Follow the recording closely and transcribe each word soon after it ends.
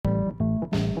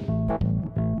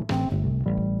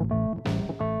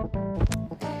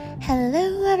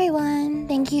Hello everyone,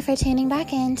 thank you for tuning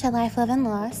back in to Life, Love, and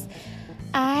Loss.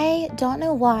 I don't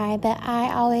know why, but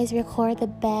I always record the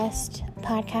best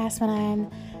podcast when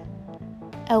I'm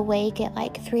awake at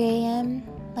like 3 a.m.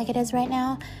 like it is right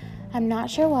now. I'm not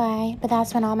sure why, but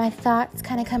that's when all my thoughts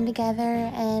kind of come together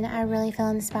and I really feel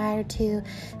inspired to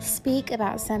speak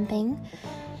about something.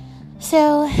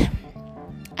 So,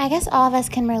 I guess all of us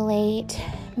can relate.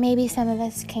 Maybe some of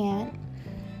us can't.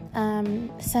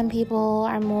 Some people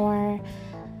are more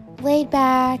laid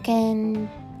back and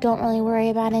don't really worry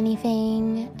about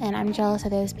anything, and I'm jealous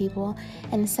of those people.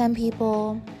 And some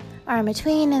people are in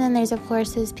between, and then there's of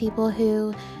course those people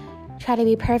who try to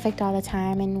be perfect all the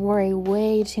time and worry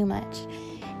way too much.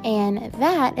 And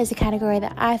that is a category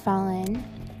that I fall in.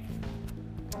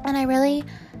 And I really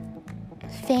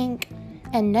think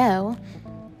and know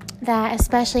that,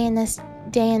 especially in this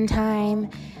day and time,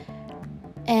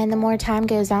 and the more time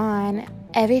goes on,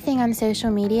 everything on social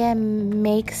media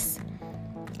makes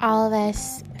all of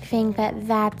us think that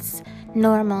that's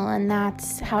normal and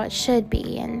that's how it should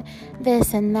be, and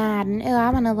this and that, and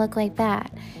I want to look like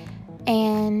that.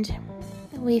 And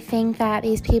we think that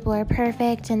these people are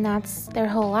perfect and that's their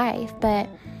whole life. But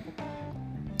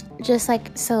just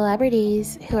like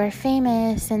celebrities who are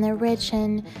famous and they're rich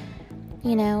and,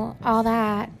 all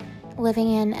that,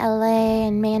 living in LA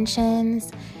and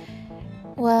mansions,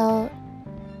 well,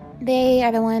 they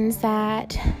are the ones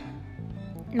that,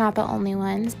 not the only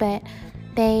ones, but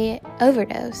they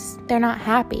overdose. They're not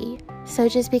happy. So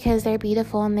just because they're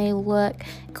beautiful and they look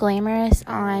glamorous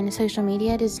on social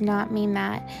media does not mean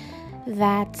that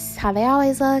that's how they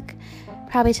always look.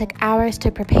 Probably took hours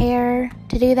to prepare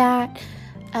to do that.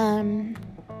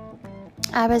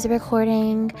 I was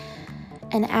recording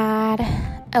an ad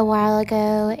a while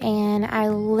ago and I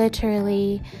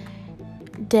literally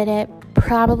did it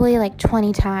probably like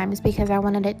 20 times because I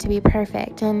wanted it to be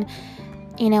perfect. And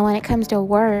when it comes to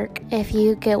work, if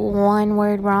you get one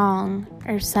word wrong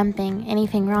or something,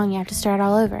 anything wrong, you have to start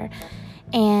all over.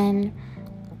 And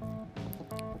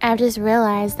I've just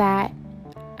realized that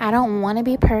I don't want to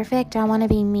be perfect. I want to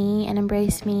be me and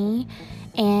embrace me,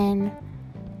 and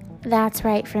that's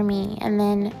right for me. And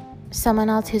then someone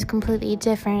else who's completely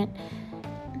different,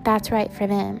 that's right for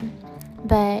them.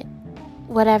 But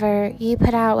whatever you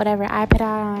put out, whatever I put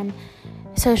out on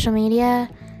social media,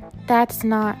 that's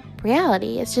not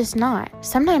reality. It's just not.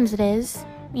 Sometimes it is,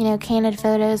 candid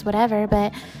photos, whatever,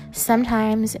 but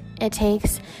sometimes it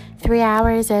takes 3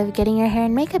 hours of getting your hair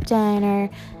and makeup done, or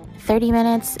 30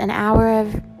 minutes, an hour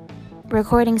of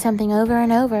recording something over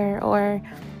and over, or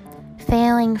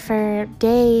failing for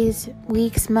days,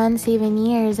 weeks, months, even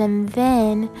years, and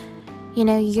then,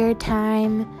 your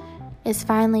time is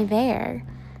finally there.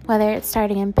 Whether it's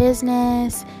starting a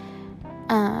business,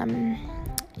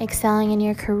 excelling in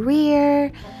your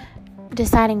career,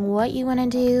 deciding what you want to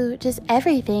do, just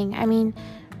everything. I mean,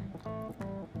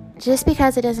 just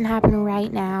because it doesn't happen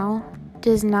right now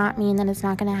does not mean that it's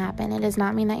not going to happen. It does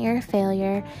not mean that you're a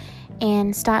failure.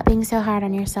 And stop being so hard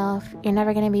on yourself. You're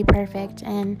never going to be perfect.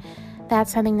 And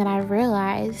that's something that I've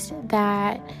realized,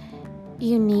 that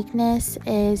uniqueness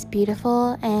is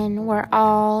beautiful, and we're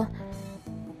all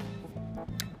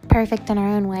perfect in our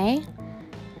own way.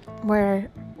 We're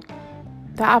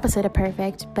the opposite of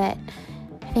perfect, but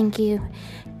I think you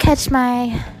catch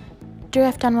my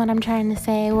drift on what I'm trying to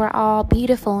say. We're all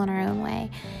beautiful in our own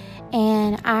way.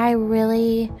 And I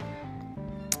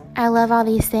love all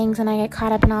these things, and I get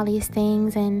caught up in all these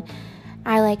things, and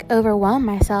I overwhelm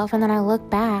myself, and then I look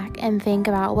back and think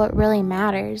about what really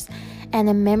matters and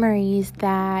the memories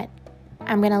that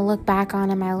I'm going to look back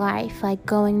on in my life, like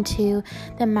going to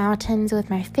the mountains with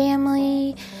my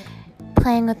family,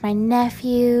 playing with my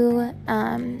nephew,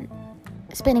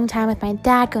 spending time with my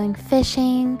dad, going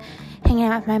fishing, hanging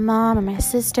out with my mom and my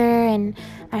sister and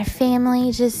my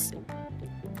family. Just,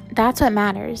 that's what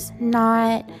matters,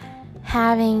 not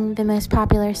having the most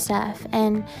popular stuff.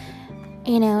 And,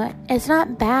 it's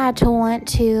not bad to want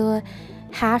to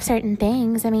have certain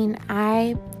things. I mean,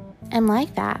 I am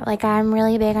like that. I'm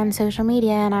really big on social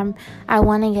media, and I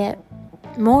want to get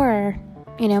more,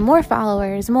 more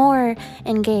followers, more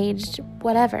engaged,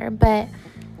 whatever. But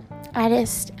I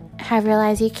just have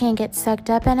realized you can't get sucked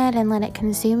up in it and let it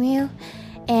consume you.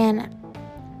 And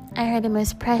I heard the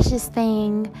most precious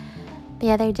thing the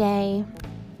other day,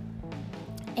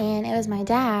 and it was my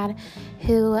dad,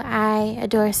 who I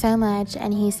adore so much,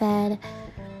 and he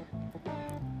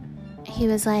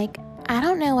was like, I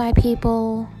don't know why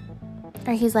people,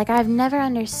 or he's like, I've never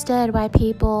understood why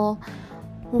people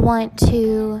want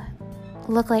to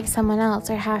look like someone else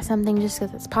or have something just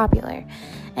because it's popular.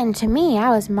 And to me,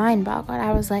 I was mind boggled.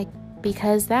 I was like,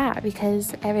 because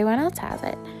everyone else has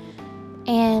it.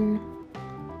 And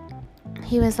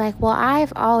he was like, well,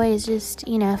 I've always just,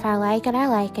 if I like it, I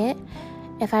like it.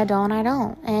 If I don't, I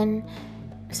don't. And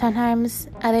sometimes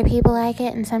other people like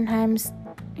it, and sometimes,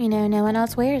 no one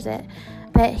else wears it.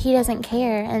 But he doesn't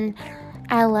care, and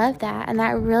I love that, and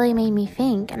that really made me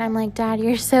think. And I'm like, Dad,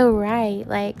 you're so right.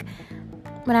 Like,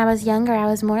 when I was younger, I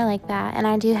was more like that, and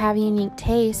I do have unique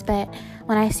taste, but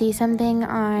when I see something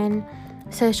on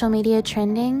social media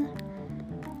trending,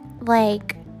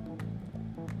 like,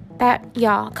 that,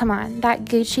 y'all, come on, that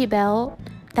Gucci belt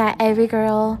that every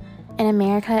girl in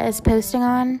America is posting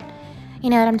on, you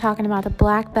know what I'm talking about, the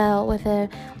black belt with a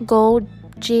gold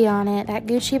G on it, that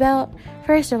Gucci belt.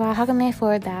 First of all, how can they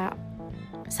afford that?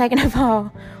 Second of all,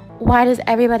 why does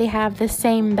everybody have the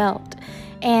same belt?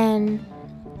 And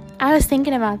I was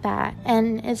thinking about that,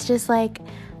 and it's just like,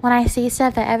 when I see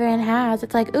stuff that everyone has,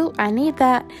 it's like, ooh, I need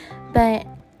that. But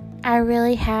I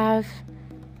really have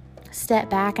stepped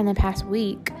back in the past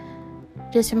week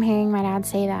just from hearing my dad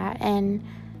say that, and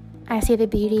I see the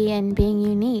beauty in being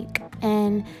unique,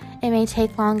 and it may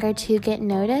take longer to get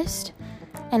noticed.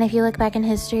 And if you look back in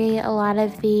history, a lot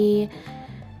of the,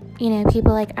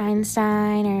 people like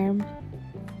Einstein,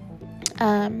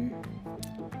 or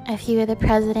a few of the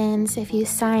presidents, a few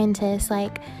scientists,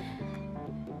 like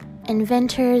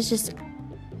inventors, just,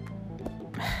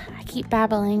 I keep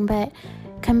babbling, but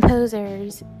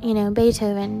composers,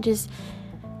 Beethoven, just,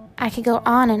 I could go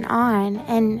on,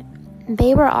 and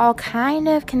they were all kind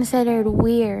of considered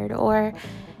weird, or,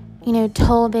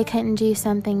 told they couldn't do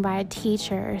something by a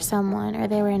teacher or someone, or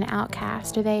they were an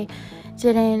outcast, or they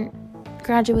didn't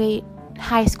graduate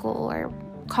high school or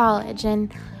college,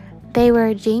 and they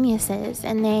were geniuses,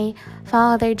 and they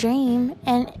followed their dream,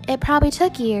 and it probably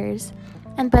took years,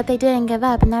 but they didn't give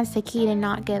up, and that's the key, to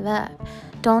not give up.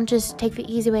 Don't just take the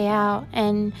easy way out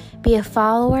and be a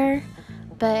follower,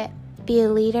 but be a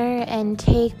leader and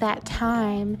take that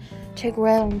time to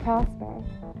grow and prosper.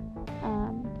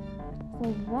 So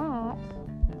that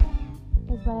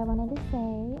is what I wanted to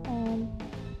say, and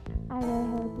I really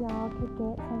hope y'all could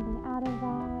get something out of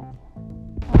that.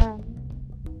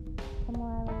 The more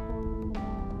I look forward,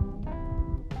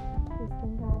 just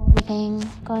think about everything,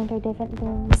 going through different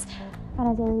things on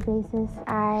a daily basis.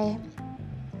 I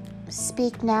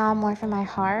speak now more from my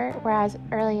heart, whereas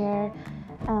earlier,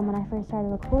 when I first started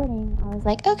recording, I was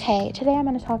like, okay, today I'm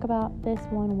going to talk about this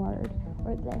one word,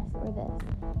 or this,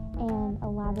 and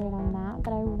elaborate on that.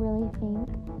 But I really think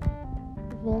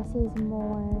this is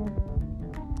more,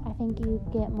 I think you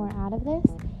get more out of this.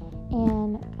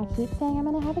 And I keep saying I'm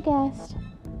going to have a guest.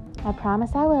 I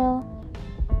promise I will.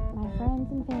 My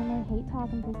friends and family hate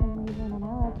talking for some reason, and I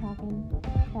love talking.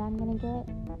 But I'm going to get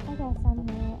a guest on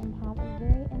here and have a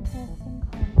very interesting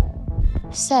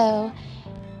convo. So,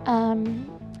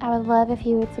 I would love if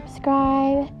you would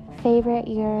subscribe, favorite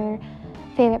your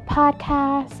favorite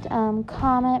podcast,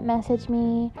 comment, message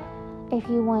me if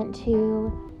you want to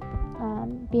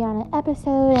be on an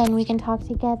episode and we can talk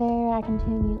together. I can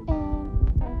tune you in.